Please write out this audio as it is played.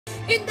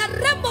In the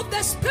realm of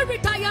the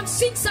spirit, I am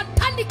seeing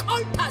satanic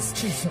altars.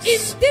 Jesus.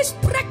 In this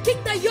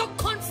breaking the yoke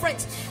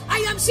conference, I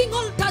am seeing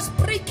altars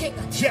breaking.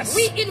 Yes.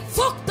 We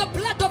invoke the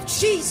blood of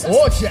Jesus.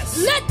 Oh, yes.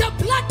 Let the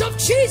blood of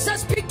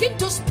Jesus begin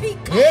to speak.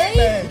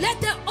 Amen.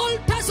 Let the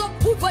altars of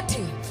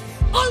poverty,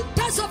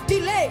 altars of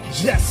delay,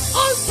 yes,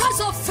 altars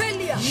of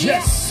failure,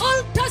 yes,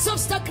 altars of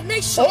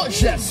stagnation, oh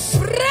yes,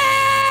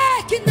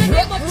 break in the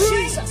name of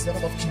Jesus. The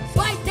name of Jesus.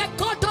 By the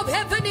God of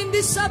heaven in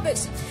this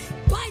service,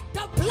 by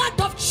the blood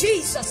of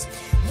Jesus,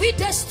 we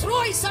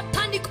destroy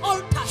satanic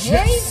altars.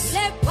 Yes.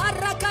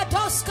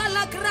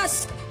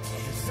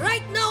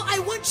 Right now, I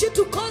want you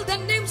to call the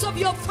names of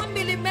your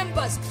family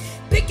members.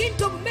 Begin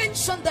to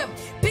mention them.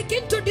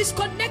 Begin to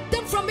disconnect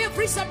them from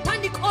every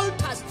satanic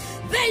altars.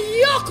 The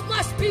yoke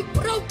must be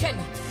broken.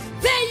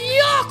 The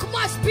yoke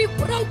must be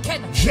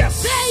broken.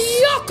 Yes. The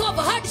yoke of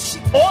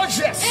hardship. Oh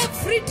yes.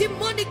 Every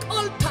demonic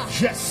altar,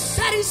 yes,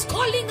 that is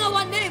calling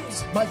our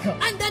names, my God,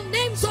 and the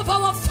names of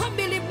our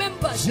family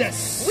members.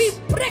 Yes. We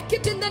break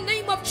it in the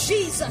name of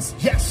Jesus.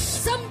 Yes.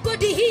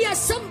 Somebody here,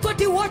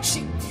 somebody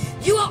watching,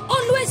 you are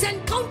always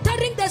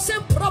encountering the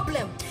same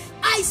problem.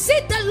 I see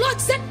the Lord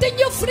setting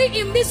you free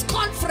in this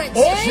conference.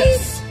 Oh,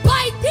 yes.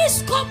 By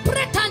this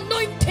corporate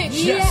anointing.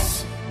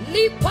 Yes.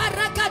 I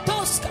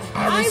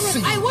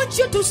want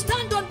you to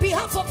stand on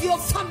behalf of your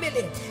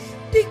family.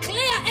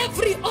 Declare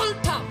every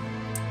altar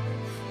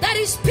that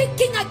is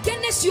speaking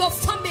against your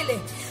family,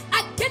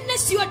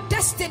 against your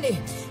destiny,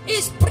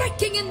 is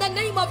breaking in the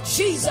name of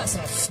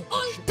Jesus.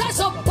 Altars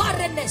of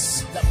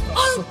barrenness,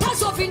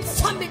 altars of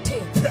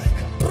infirmity,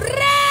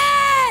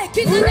 break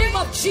in the name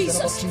of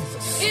Jesus.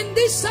 In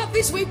this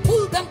service we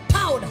pull them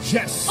down.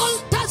 Yes.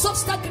 Altars of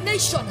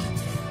stagnation,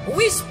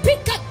 we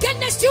speak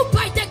against you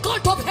by the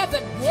God of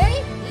heaven.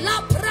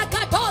 La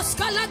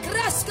pragadoska la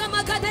graska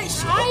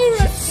magadesh.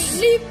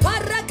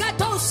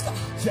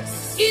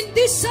 Yes. In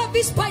this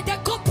service by the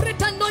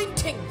corporate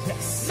anointing,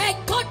 yes, may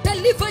God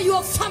deliver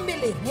your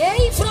family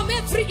from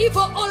every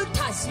evil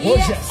altars. Oh,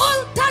 yes.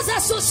 Altars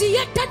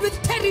associated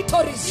with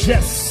territories.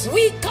 Yes.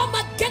 We come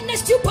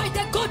against you by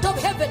the God of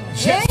heaven.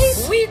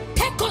 Yes. We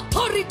take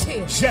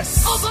authority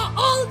yes, over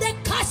all the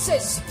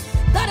curses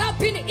that have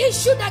been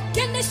issued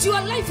against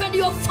your life and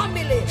your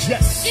family.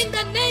 Yes. In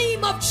the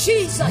name of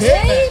Jesus.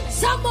 Amen.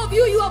 Some of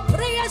you, your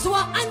prayers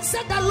were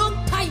answered a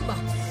long time,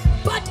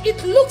 but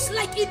it looks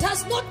like it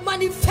has not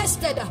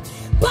manifested.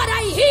 But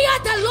I hear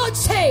the Lord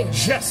say,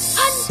 yes,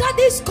 under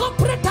this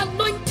corporate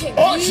anointing,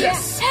 oh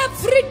yes,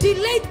 every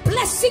delayed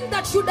blessing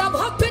that should have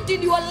happened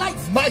in your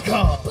life, my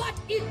God, but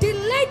it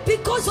delayed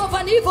because of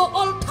an evil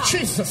altar,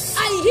 Jesus,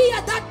 I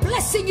hear that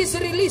blessing is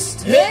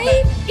released.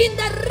 Amen. In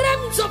the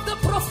realms of the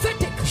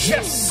prophetic,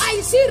 yes,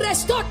 I see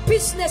restored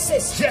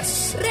businesses,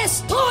 yes,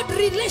 restored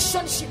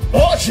relationship,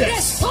 oh yes,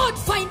 restored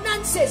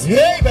finances,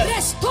 Amen.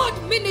 restored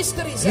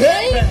ministries.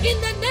 Amen.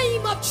 In the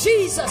name of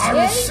Jesus,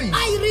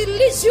 I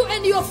release you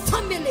and your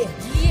family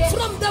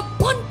from the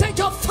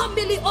bondage of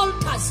family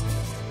altars.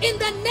 In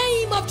the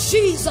name of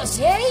Jesus,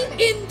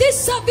 in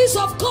this service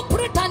of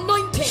corporate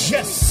anointing,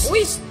 yes,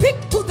 we speak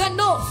to the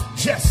north,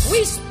 yes,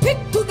 we speak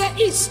to the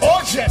east,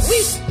 oh yes, we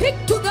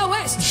speak to the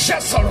west,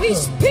 yes, we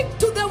speak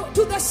to the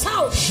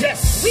south.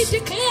 Yes. We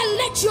declare,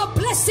 let your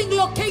blessing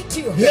locate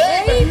you.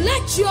 Amen.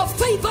 Let your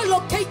favor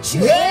locate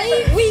you.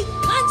 Amen. We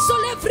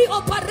cancel every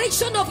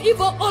operation of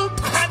evil altars.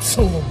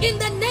 Cancel. In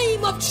the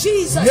name of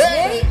Jesus.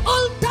 Amen.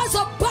 Altars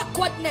of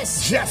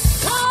backwardness.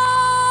 Yes.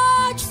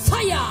 Catch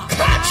fire.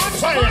 Catch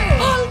fire.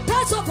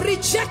 Altars of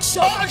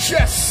rejection. Oh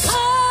yes.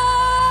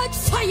 Catch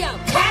fire.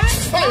 Catch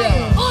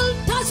fire.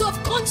 Altars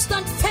of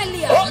constant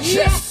failure. Oh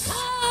yes.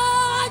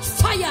 Catch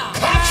fire.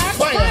 Catch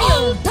fire.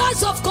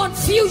 Altars of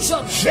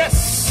confusion.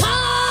 Yes.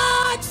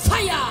 Catch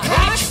fire.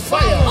 Catch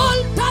fire.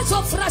 Altars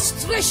of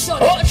frustration.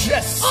 Oh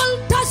yes.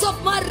 Altars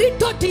of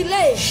marital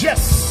delay.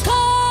 Yes.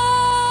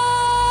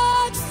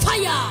 Catch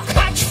fire.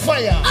 Catch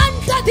fire.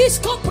 Under this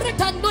corporate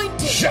anointing.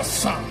 Yes,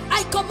 sir.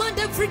 I command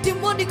every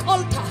demonic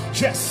altar.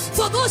 Yes.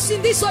 For those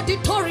in this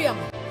auditorium,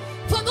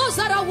 for those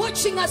that are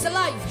watching us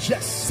live.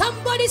 Yes.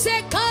 Somebody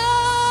say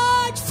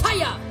catch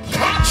fire.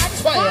 Catch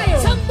fire.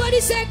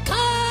 Somebody say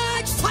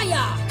catch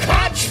fire.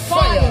 Catch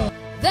fire.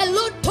 The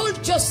Lord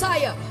told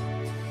Josiah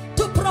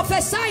to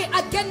prophesy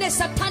against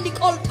satanic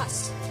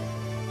altars.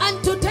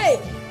 And today,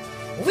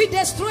 we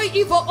destroy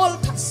evil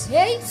altars.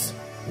 Yes.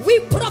 We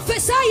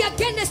prophesy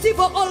against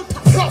evil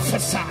altars.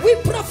 Prophesy. We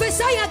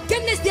prophesy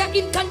against their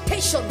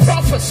incantations.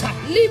 Prophesy.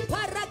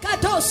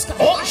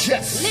 Oh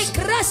yes.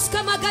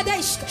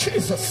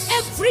 Jesus.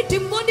 Every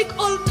demonic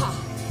altar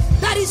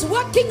that is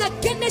working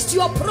against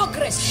your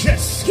progress.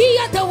 Yes.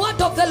 Hear the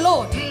word of the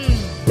Lord.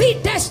 Be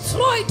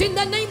destroyed in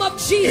the name of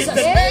Jesus. In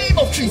the name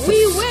of Jesus.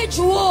 We wage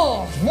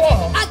war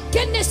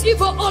against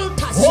evil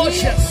altars.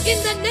 Yes.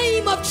 In the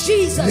name of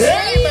Jesus.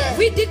 Amen.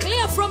 We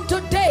declare from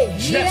today,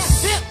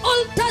 yes, the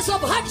altars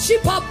of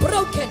hardship are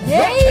broken.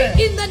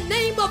 In the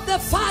name of the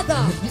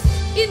Father,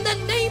 in the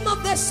name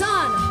of the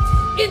Son,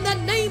 in the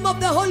name of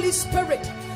the Holy Spirit.